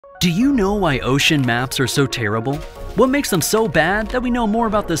Do you know why ocean maps are so terrible? What makes them so bad that we know more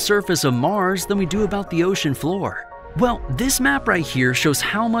about the surface of Mars than we do about the ocean floor? Well, this map right here shows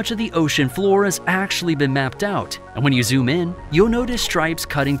how much of the ocean floor has actually been mapped out, and when you zoom in, you'll notice stripes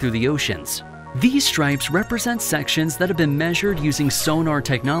cutting through the oceans. These stripes represent sections that have been measured using sonar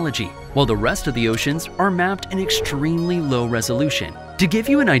technology, while the rest of the oceans are mapped in extremely low resolution. To give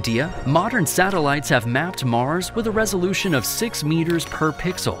you an idea, modern satellites have mapped Mars with a resolution of 6 meters per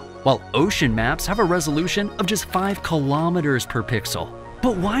pixel, while ocean maps have a resolution of just 5 kilometers per pixel.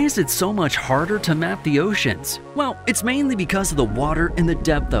 But why is it so much harder to map the oceans? Well, it's mainly because of the water and the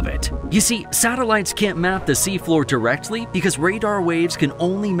depth of it. You see, satellites can't map the seafloor directly because radar waves can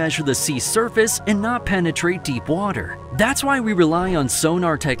only measure the sea surface and not penetrate deep water. That's why we rely on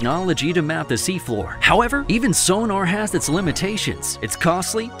sonar technology to map the seafloor. However, even sonar has its limitations. It's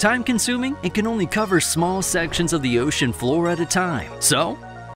costly, time-consuming, and can only cover small sections of the ocean floor at a time. So,